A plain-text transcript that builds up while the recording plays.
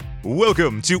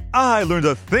Welcome to I Learned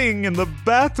a Thing in the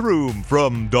Bathroom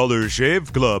from Dollar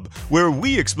Shave Club, where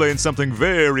we explain something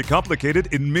very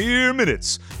complicated in mere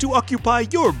minutes to occupy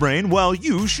your brain while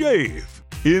you shave.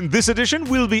 In this edition,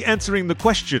 we'll be answering the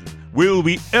question, will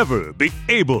we ever be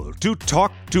able to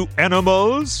talk to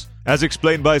animals? As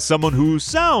explained by someone who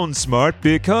sounds smart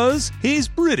because he's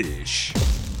British.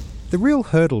 The real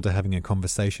hurdle to having a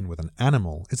conversation with an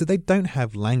animal is that they don't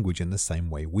have language in the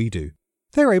same way we do.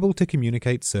 They're able to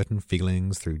communicate certain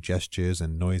feelings through gestures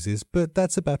and noises, but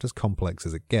that's about as complex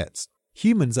as it gets.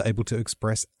 Humans are able to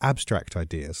express abstract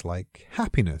ideas like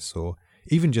happiness or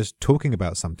even just talking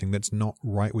about something that's not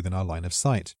right within our line of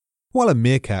sight. While a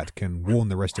meerkat can warn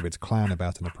the rest of its clan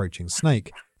about an approaching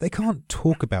snake, they can't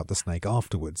talk about the snake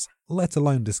afterwards, let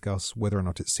alone discuss whether or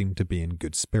not it seemed to be in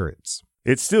good spirits.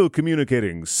 It's still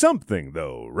communicating something,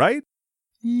 though, right?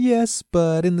 Yes,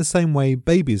 but in the same way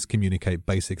babies communicate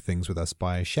basic things with us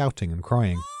by shouting and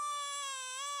crying.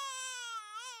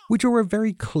 We draw a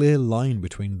very clear line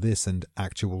between this and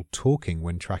actual talking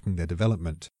when tracking their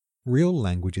development. Real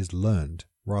language is learned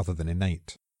rather than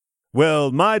innate.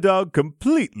 Well, my dog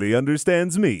completely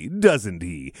understands me, doesn't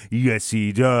he? Yes,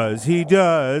 he does. He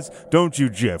does. Don't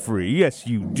you, Jeffrey? Yes,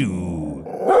 you do.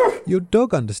 Your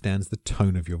dog understands the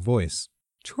tone of your voice.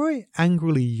 Try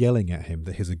angrily yelling at him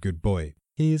that he's a good boy.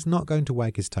 He is not going to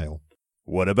wag his tail.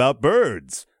 What about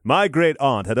birds? My great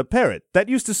aunt had a parrot that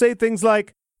used to say things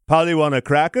like, "Polly want a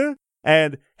cracker?"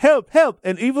 and "Help, help,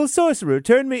 an evil sorcerer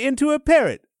turned me into a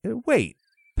parrot." Wait.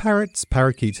 Parrots,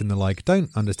 parakeets and the like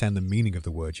don't understand the meaning of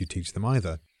the words you teach them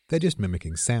either. They're just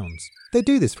mimicking sounds. They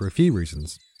do this for a few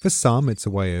reasons. For some, it's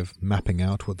a way of mapping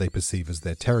out what they perceive as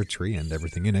their territory and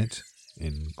everything in it,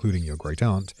 including your great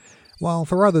aunt, while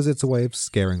for others it's a way of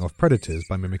scaring off predators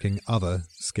by mimicking other,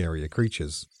 scarier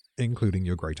creatures, including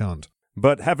your great aunt.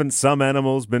 But haven't some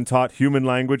animals been taught human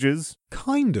languages?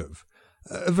 Kind of.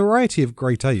 A variety of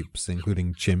great apes,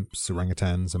 including chimps,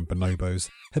 orangutans and bonobos,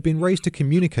 have been raised to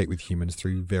communicate with humans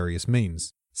through various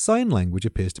means. Sign language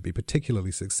appears to be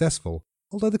particularly successful,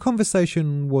 although the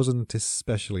conversation wasn't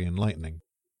especially enlightening.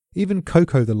 Even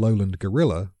Koko the lowland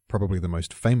gorilla, probably the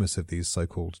most famous of these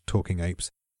so-called talking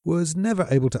apes, was never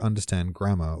able to understand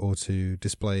grammar or to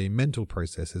display mental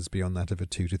processes beyond that of a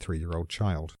 2 to 3 year old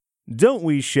child. Don't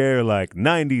we share like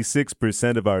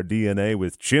 96% of our DNA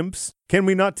with chimps? Can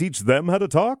we not teach them how to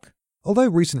talk? Although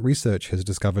recent research has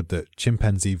discovered that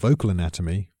chimpanzee vocal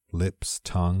anatomy, lips,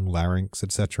 tongue, larynx,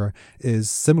 etc.,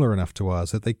 is similar enough to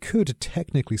ours that they could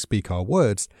technically speak our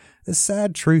words, the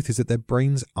sad truth is that their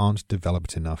brains aren't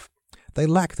developed enough. They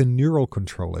lack the neural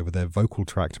control over their vocal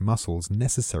tract muscles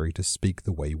necessary to speak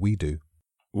the way we do.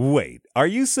 Wait, are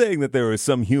you saying that there are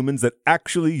some humans that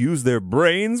actually use their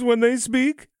brains when they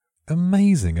speak?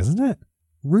 Amazing, isn't it?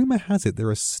 Rumour has it there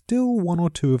are still 1 or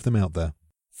 2 of them out there.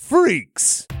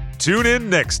 Freaks! Tune in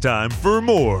next time for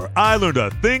more I Learned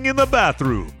a Thing in the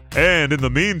Bathroom. And in the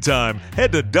meantime,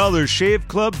 head to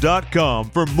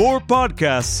dollarshaveclub.com for more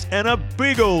podcasts and a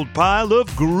big old pile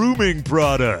of grooming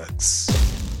products.